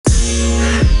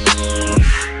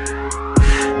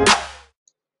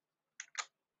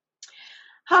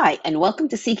Hi, and welcome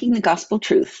to Seeking the Gospel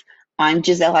Truth. I'm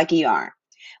Giselle Aguiar.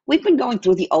 We've been going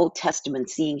through the Old Testament,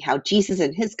 seeing how Jesus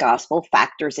and his gospel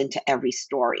factors into every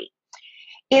story.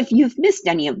 If you've missed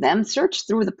any of them, search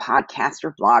through the podcast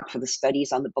or blog for the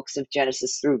studies on the books of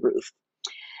Genesis through Ruth.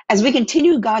 As we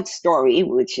continue God's story,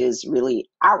 which is really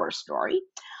our story,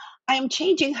 I am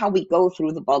changing how we go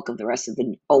through the bulk of the rest of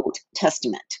the Old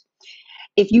Testament.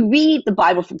 If you read the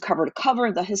Bible from cover to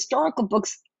cover, the historical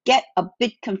books get a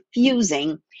bit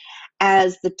confusing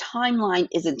as the timeline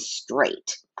isn't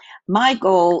straight. My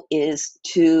goal is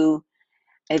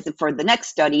for the next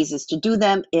studies, is to do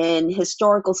them in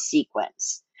historical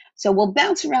sequence. So we'll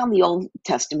bounce around the Old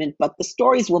Testament, but the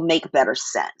stories will make better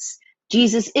sense.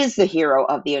 Jesus is the hero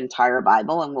of the entire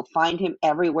Bible, and we'll find him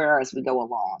everywhere as we go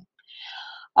along.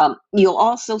 You'll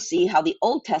also see how the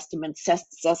Old Testament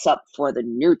sets us up for the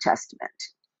New Testament.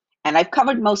 And I've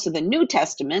covered most of the New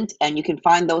Testament, and you can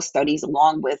find those studies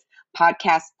along with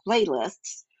podcast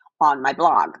playlists on my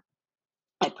blog.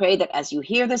 I pray that as you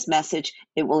hear this message,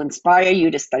 it will inspire you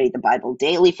to study the Bible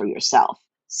daily for yourself.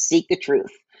 Seek the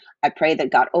truth. I pray that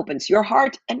God opens your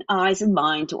heart and eyes and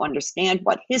mind to understand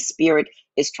what his Spirit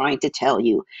is trying to tell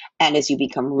you. And as you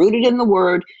become rooted in the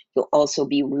Word, you'll also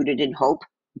be rooted in hope,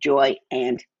 joy,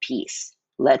 and peace.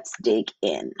 Let's dig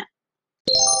in.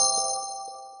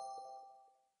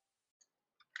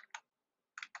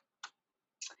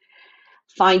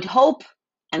 Find hope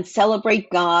and celebrate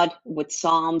God with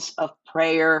psalms of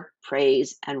prayer,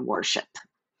 praise, and worship.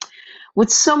 With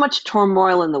so much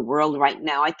turmoil in the world right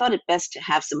now, I thought it best to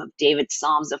have some of David's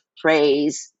psalms of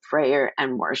praise, prayer,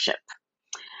 and worship.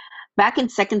 Back in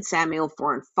 2 Samuel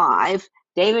 4 and 5,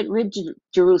 David rid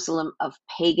Jerusalem of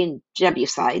pagan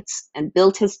Jebusites and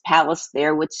built his palace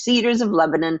there with cedars of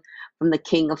Lebanon from the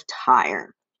king of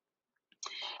Tyre.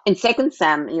 In 2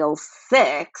 Samuel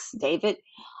 6, David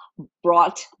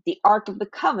brought the Ark of the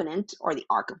Covenant, or the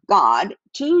Ark of God,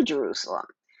 to Jerusalem.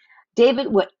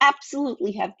 David would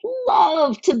absolutely have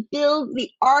loved to build the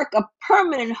Ark a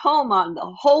permanent home on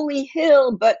the holy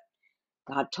hill, but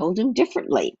God told him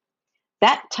differently.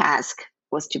 That task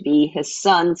was to be his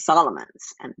son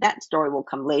Solomon's, and that story will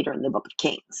come later in the book of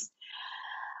Kings.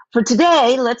 For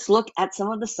today, let's look at some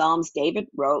of the Psalms David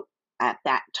wrote at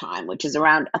that time, which is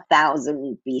around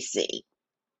 1000 BC.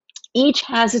 Each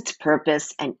has its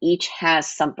purpose, and each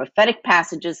has some prophetic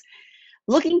passages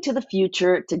looking to the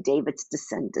future to David's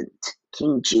descendant,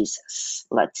 King Jesus.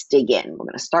 Let's dig in. We're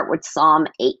going to start with Psalm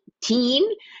 18,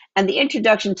 and the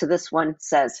introduction to this one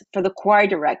says, "For the choir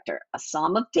director, a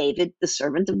psalm of David, the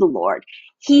servant of the Lord.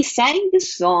 He sang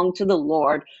this song to the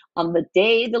Lord on the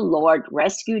day the Lord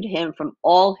rescued him from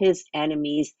all his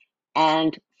enemies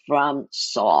and from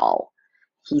Saul.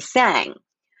 He sang,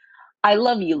 'I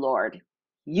love you, Lord.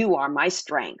 You are my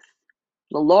strength.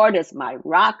 The Lord is my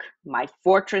rock, my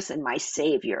fortress, and my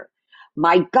savior.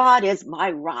 My God is my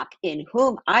rock in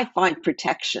whom I find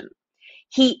protection.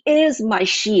 He is my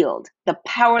shield, the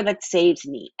power that saves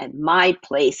me, and my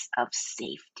place of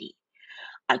safety.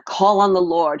 I call on the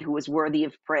Lord who is worthy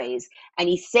of praise, and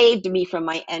he saved me from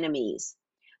my enemies.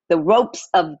 The ropes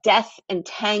of death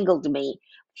entangled me.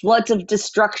 Floods of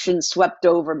destruction swept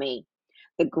over me.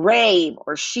 The grave,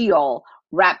 or Sheol,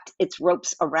 wrapped its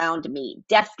ropes around me.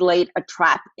 Death laid a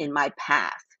trap in my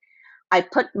path. But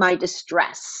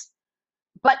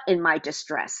in my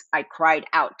distress, I cried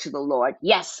out to the Lord.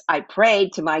 Yes, I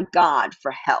prayed to my God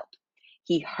for help.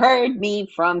 He heard me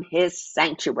from his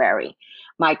sanctuary.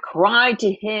 My cry to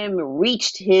him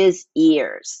reached his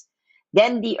ears.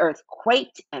 Then the earth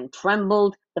quaked and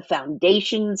trembled. The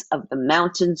foundations of the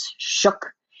mountains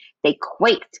shook. They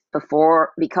quaked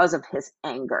because of his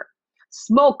anger.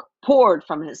 Smoke poured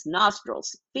from his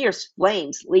nostrils. Fierce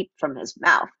flames leaped from his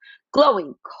mouth.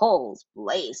 Glowing coals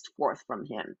blazed forth from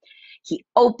him. He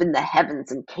opened the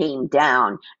heavens and came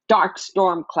down. Dark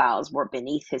storm clouds were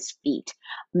beneath his feet.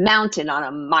 Mounted on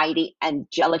a mighty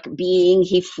angelic being,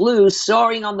 he flew,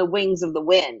 soaring on the wings of the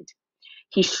wind.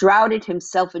 He shrouded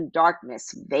himself in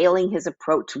darkness, veiling his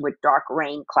approach with dark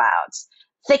rain clouds.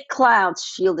 Thick clouds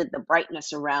shielded the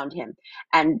brightness around him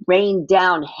and rained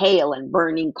down hail and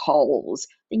burning coals.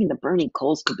 Thinking the burning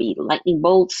coals could be lightning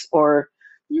bolts, or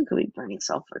it could be burning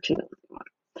sulfur too.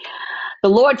 The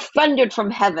Lord thundered from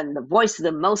heaven. The voice of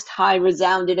the Most High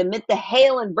resounded amid the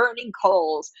hail and burning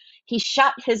coals. He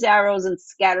shot his arrows and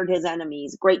scattered his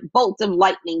enemies. Great bolts of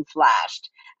lightning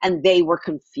flashed, and they were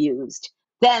confused.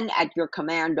 Then, at your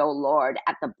command, O Lord,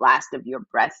 at the blast of your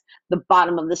breath, the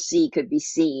bottom of the sea could be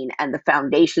seen, and the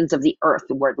foundations of the earth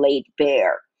were laid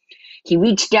bare. He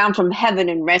reached down from heaven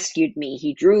and rescued me.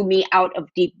 He drew me out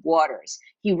of deep waters.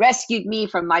 He rescued me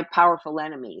from my powerful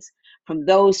enemies, from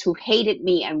those who hated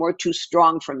me and were too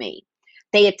strong for me.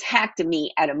 They attacked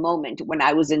me at a moment when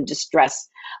I was in distress,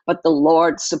 but the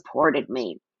Lord supported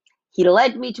me. He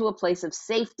led me to a place of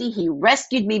safety. He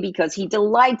rescued me because he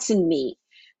delights in me.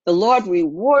 The Lord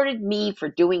rewarded me for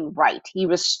doing right. He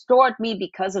restored me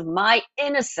because of my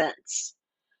innocence.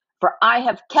 For I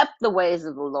have kept the ways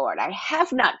of the Lord. I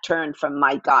have not turned from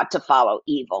my God to follow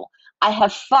evil. I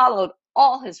have followed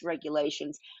all his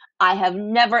regulations. I have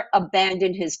never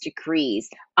abandoned his decrees.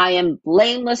 I am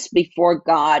blameless before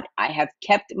God. I have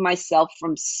kept myself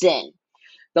from sin.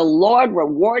 The Lord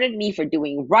rewarded me for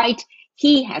doing right.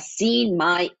 He has seen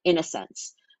my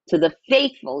innocence. To the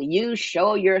faithful, you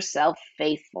show yourself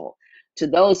faithful. To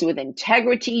those with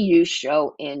integrity, you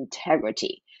show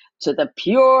integrity. To the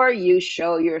pure, you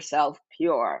show yourself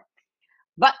pure.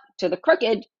 But to the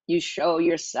crooked, you show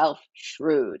yourself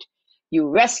shrewd. You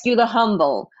rescue the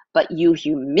humble, but you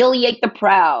humiliate the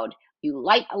proud. You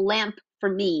light a lamp for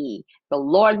me. The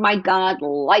Lord my God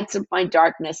lights up my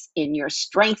darkness. In your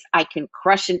strength, I can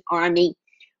crush an army.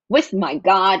 With my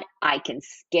God, I can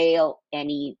scale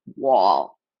any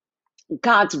wall.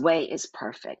 God's way is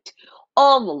perfect.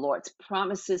 All the Lord's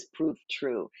promises prove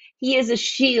true. He is a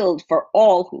shield for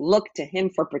all who look to him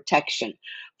for protection.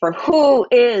 For who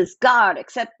is God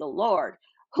except the Lord?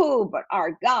 Who but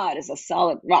our God is a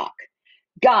solid rock?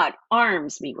 God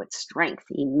arms me with strength.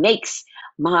 He makes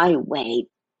my way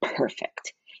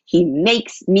perfect. He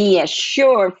makes me as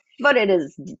sure-footed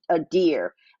as a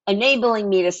deer, enabling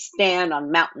me to stand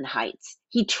on mountain heights.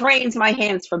 He trains my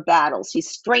hands for battles. He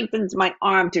strengthens my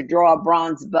arm to draw a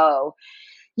bronze bow.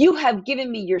 You have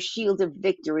given me your shield of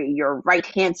victory. Your right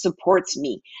hand supports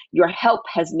me. Your help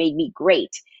has made me great.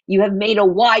 You have made a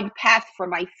wide path for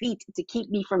my feet to keep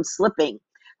me from slipping.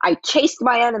 I chased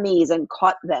my enemies and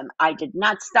caught them. I did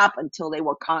not stop until they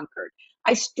were conquered.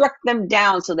 I struck them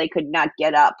down so they could not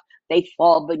get up. They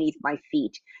fall beneath my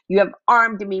feet. You have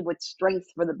armed me with strength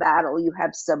for the battle. You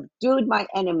have subdued my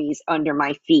enemies under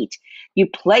my feet. You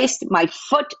placed my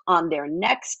foot on their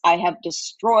necks. I have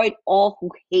destroyed all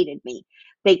who hated me.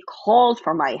 They called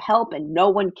for my help and no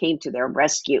one came to their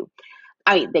rescue.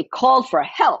 They called for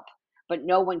help, but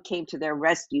no one came to their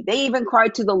rescue. They even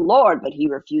cried to the Lord, but he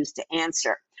refused to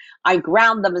answer. I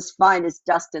ground them as fine as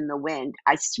dust in the wind.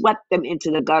 I swept them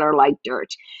into the gutter like dirt.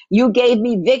 You gave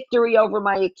me victory over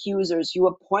my accusers. You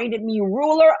appointed me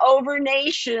ruler over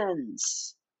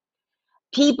nations.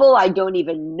 People I don't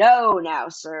even know now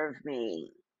serve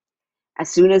me. As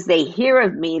soon as they hear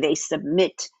of me, they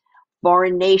submit.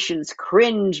 Foreign nations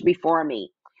cringe before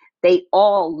me. They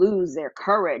all lose their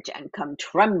courage and come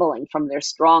trembling from their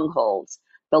strongholds.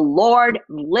 The Lord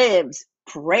lives.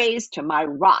 Praise to my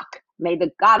rock. May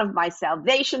the God of my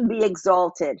salvation be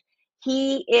exalted.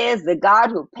 He is the God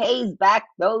who pays back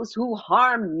those who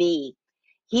harm me.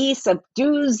 He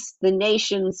subdues the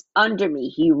nations under me.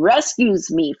 He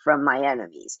rescues me from my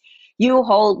enemies. You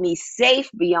hold me safe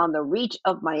beyond the reach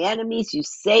of my enemies. You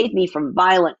save me from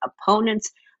violent opponents.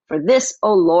 For this,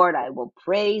 O Lord, I will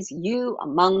praise you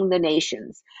among the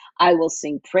nations. I will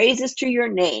sing praises to your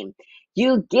name.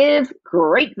 You give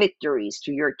great victories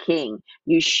to your king.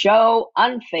 You show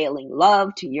unfailing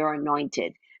love to your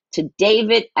anointed, to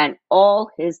David and all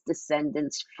his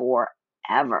descendants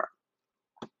forever.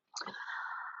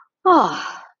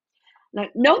 Ah, now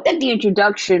note that the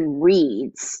introduction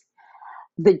reads,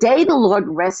 the day the Lord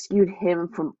rescued him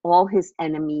from all his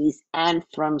enemies and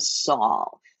from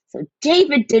Saul. So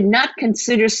David did not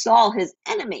consider Saul his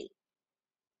enemy.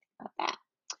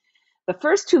 The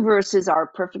first two verses are a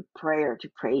perfect prayer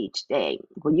to pray each day.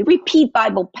 When you repeat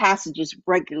Bible passages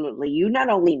regularly, you not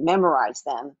only memorize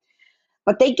them,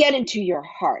 but they get into your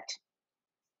heart.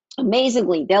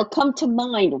 Amazingly, they'll come to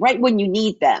mind right when you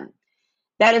need them.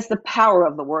 That is the power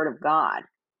of the Word of God.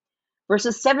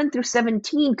 Verses 7 through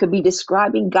 17 could be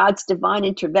describing God's divine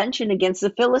intervention against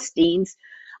the Philistines,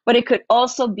 but it could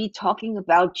also be talking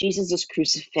about Jesus'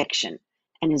 crucifixion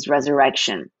and his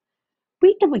resurrection.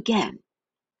 Read them again.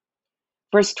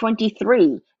 Verse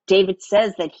 23, David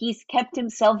says that he's kept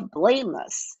himself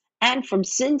blameless and from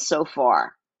sin so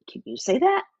far. Can you say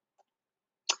that?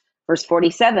 Verse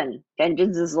 47,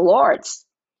 vengeance is the Lord's.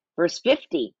 Verse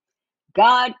 50,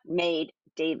 God made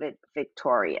David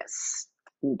victorious.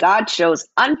 God shows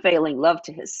unfailing love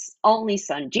to his only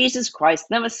son, Jesus Christ,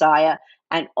 the Messiah,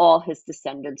 and all his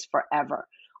descendants forever.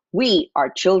 We are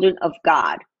children of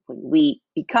God when we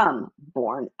become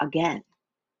born again.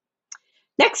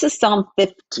 Next is Psalm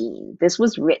 15. This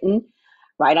was written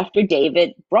right after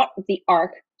David brought the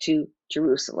ark to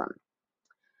Jerusalem.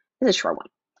 This is a short one.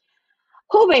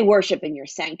 Who may worship in your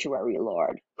sanctuary,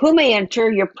 Lord? Who may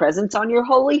enter your presence on your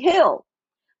holy hill?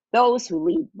 those who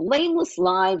lead blameless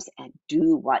lives and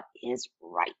do what is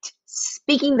right,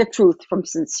 speaking the truth from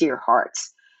sincere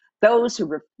hearts, those who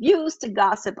refuse to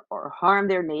gossip or harm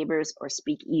their neighbors or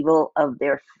speak evil of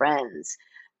their friends,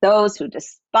 those who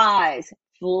despise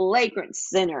flagrant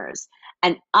sinners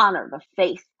and honor the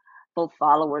faithful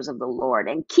followers of the Lord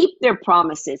and keep their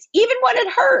promises even when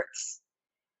it hurts.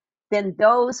 Then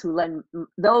those who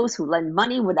lend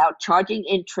money without charging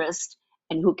interest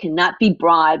and who cannot be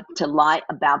bribed to lie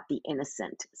about the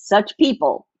innocent. Such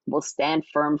people will stand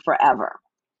firm forever.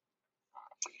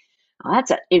 Well,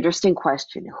 that's an interesting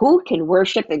question. Who can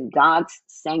worship in God's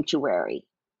sanctuary?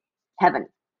 Heaven.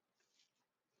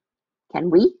 Can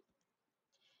we?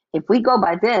 If we go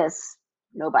by this,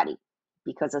 nobody.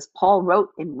 Because as Paul wrote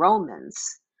in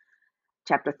Romans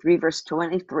chapter 3, verse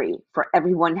 23, for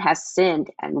everyone has sinned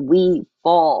and we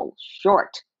fall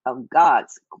short of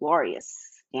God's glorious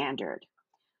standard.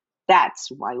 That's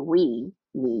why we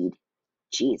need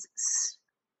Jesus.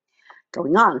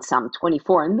 Going on, Psalm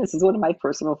 24, and this is one of my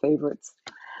personal favorites.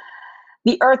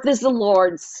 The earth is the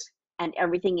Lord's and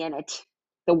everything in it.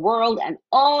 The world and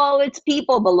all its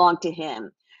people belong to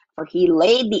him. For he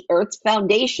laid the earth's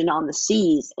foundation on the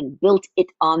seas and built it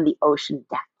on the ocean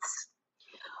depths.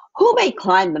 Who may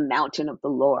climb the mountain of the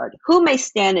Lord? Who may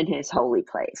stand in his holy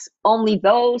place? Only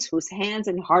those whose hands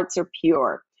and hearts are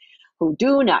pure, who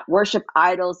do not worship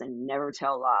idols and never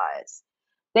tell lies.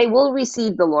 They will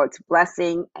receive the Lord's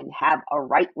blessing and have a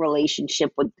right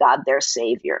relationship with God their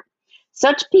Savior.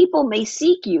 Such people may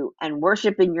seek you and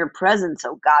worship in your presence,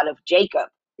 O God of Jacob,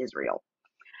 Israel.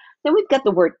 Then we've got the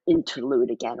word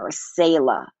interlude again, or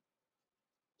Selah.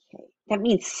 Okay. That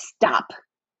means stop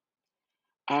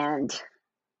and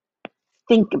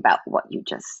think about what you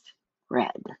just read.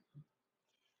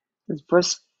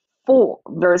 Verse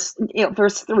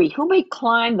 3. Who may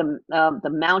climb the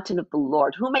mountain of the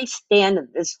Lord? Who may stand in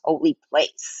this holy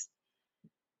place?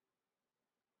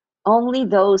 Only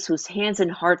those whose hands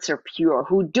and hearts are pure,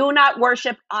 who do not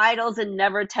worship idols and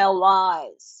never tell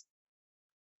lies.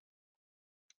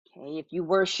 Okay, if you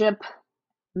worship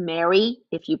Mary,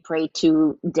 if you pray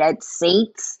to dead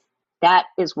saints, that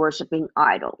is worshiping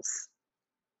idols.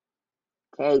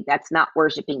 Okay, that's not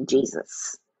worshiping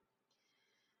Jesus.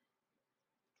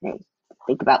 Okay,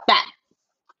 think about that.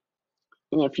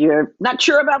 And if you're not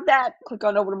sure about that, click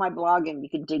on over to my blog and you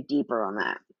can dig deeper on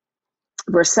that.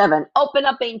 Verse 7, open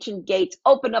up ancient gates,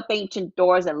 open up ancient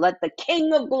doors, and let the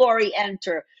King of glory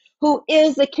enter. Who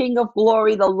is the King of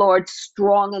glory? The Lord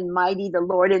strong and mighty, the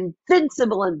Lord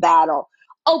invincible in battle.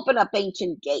 Open up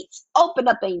ancient gates, open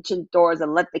up ancient doors,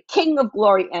 and let the King of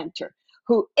glory enter.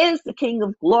 Who is the King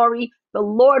of glory? The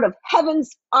Lord of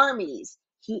heaven's armies.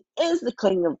 He is the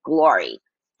King of glory.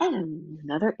 And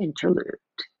another interlude.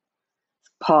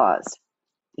 Pause.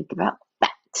 Think about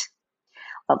that.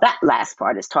 Well, that last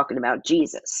part is talking about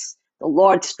Jesus, the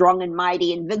Lord strong and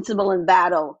mighty, invincible in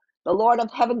battle, the Lord of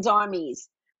heaven's armies.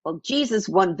 Well, Jesus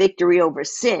won victory over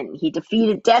sin. He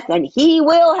defeated death, and he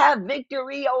will have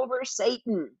victory over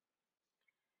Satan.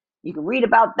 You can read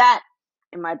about that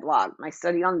in my blog, my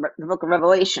study on the book of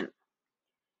Revelation.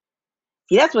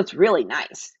 See, that's what's really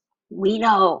nice. We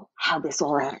know how this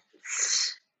all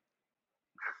ends.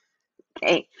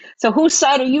 Okay, so whose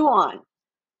side are you on?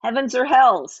 Heaven's or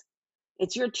hell's?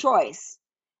 It's your choice,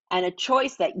 and a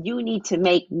choice that you need to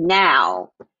make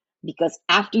now, because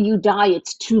after you die,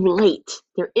 it's too late.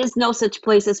 There is no such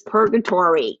place as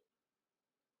purgatory.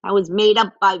 That was made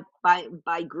up by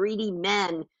greedy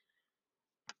men.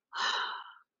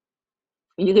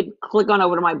 You could click on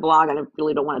over to my blog, and I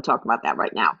really don't want to talk about that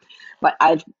right now. But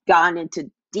I've gone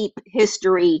into deep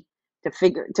history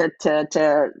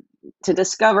to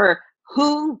discover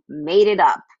who made it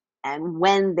up and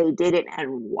when they did it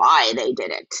and why they did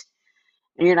it.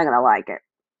 And you're not going to like it.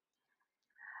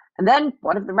 And then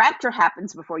what if the rapture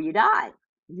happens before you die?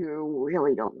 You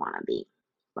really don't want to be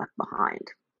left behind.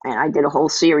 And I did a whole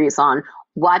series on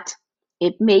what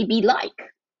it may be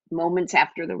like moments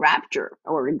after the rapture,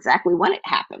 or exactly when it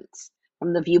happens,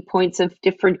 from the viewpoints of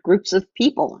different groups of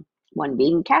people. One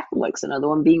being Catholics, another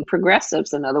one being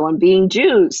progressives, another one being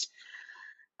Jews.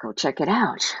 Go check it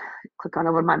out. Click on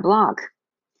over to my blog.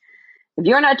 If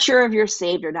you're not sure if you're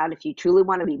saved or not, if you truly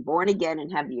want to be born again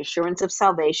and have the assurance of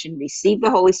salvation, receive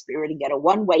the Holy Spirit and get a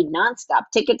one-way, non-stop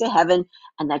ticket to heaven,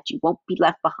 and that you won't be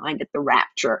left behind at the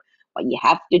rapture, what you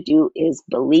have to do is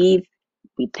believe,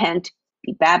 repent,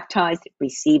 be baptized,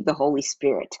 receive the Holy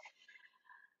Spirit.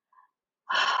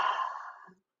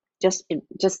 Just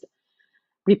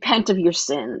repent of your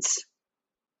sins.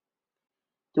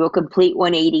 Do a complete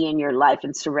 180 in your life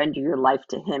and surrender your life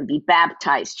to Him. Be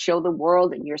baptized. Show the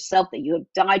world and yourself that you have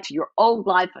died to your old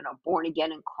life and are born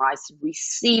again in Christ.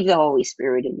 Receive the Holy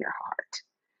Spirit in your heart.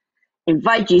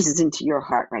 Invite Jesus into your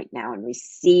heart right now and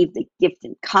receive the gift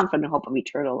and confident hope of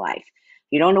eternal life.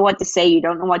 You don't know what to say, you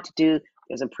don't know what to do,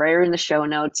 there's a prayer in the show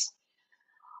notes.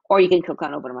 Or you can click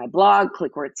on over to my blog,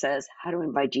 click where it says how to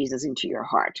invite Jesus into your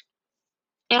heart.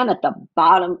 And at the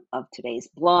bottom of today's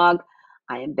blog,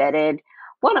 I embedded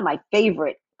one of my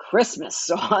favorite Christmas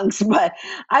songs, but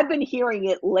I've been hearing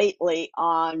it lately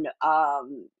on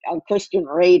Christian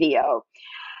radio.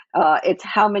 It's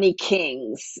How Many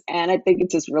Kings, and I think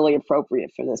it's just really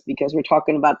appropriate for this because we're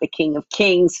talking about the King of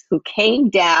Kings who came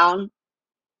down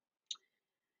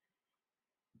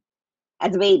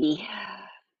as a baby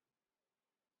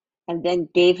and then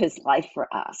gave his life for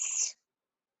us.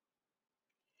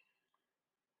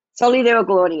 Soli Deo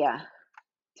Gloria.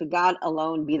 To God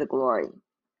alone be the glory.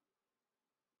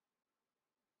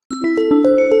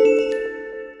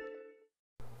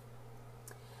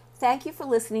 Thank you for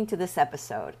listening to this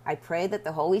episode. I pray that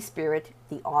the Holy Spirit,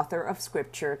 the author of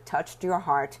Scripture, touched your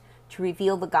heart to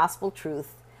reveal the gospel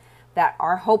truth that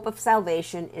our hope of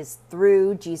salvation is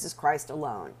through Jesus Christ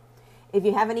alone. If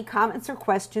you have any comments or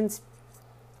questions,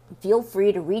 feel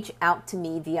free to reach out to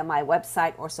me via my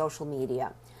website or social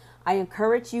media. I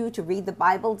encourage you to read the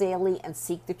Bible daily and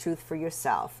seek the truth for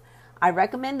yourself. I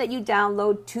recommend that you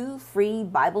download 2 free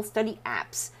Bible study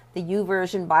apps, the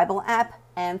YouVersion Bible app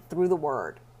and Through the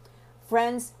Word.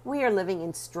 Friends, we are living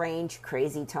in strange,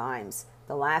 crazy times,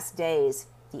 the last days,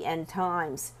 the end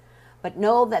times. But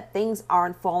know that things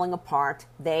aren't falling apart,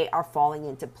 they are falling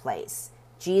into place.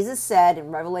 Jesus said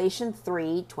in Revelation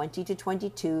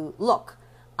 3:20-22, "Look,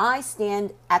 I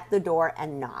stand at the door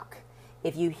and knock.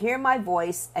 If you hear my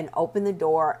voice and open the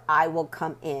door, I will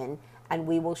come in, and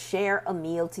we will share a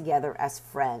meal together as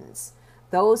friends.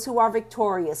 Those who are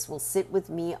victorious will sit with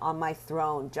me on my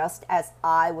throne, just as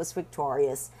I was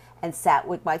victorious and sat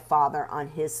with my Father on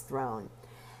his throne."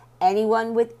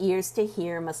 Anyone with ears to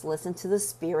hear must listen to the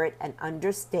Spirit and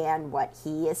understand what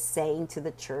he is saying to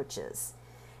the churches.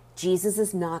 Jesus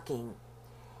is knocking.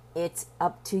 It's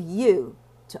up to you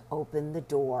to open the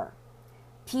door.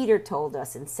 Peter told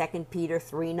us in 2 Peter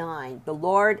 3:9, the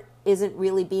Lord isn't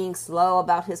really being slow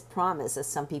about his promise, as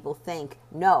some people think.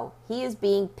 No, he is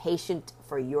being patient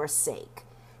for your sake.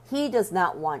 He does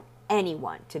not want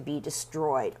anyone to be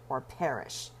destroyed or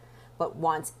perish, but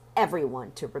wants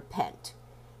everyone to repent.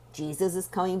 Jesus is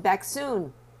coming back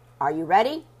soon. Are you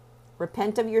ready?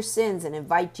 Repent of your sins and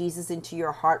invite Jesus into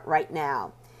your heart right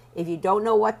now. If you don't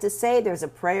know what to say, there's a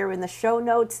prayer in the show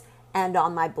notes and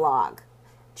on my blog.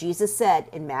 Jesus said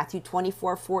in Matthew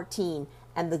 24:14,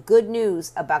 "And the good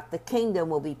news about the kingdom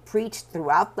will be preached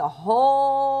throughout the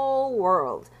whole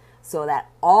world, so that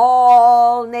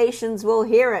all nations will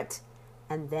hear it,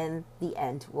 and then the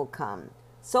end will come."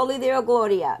 Soli Deo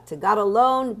Gloria. To God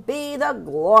alone be the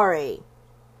glory.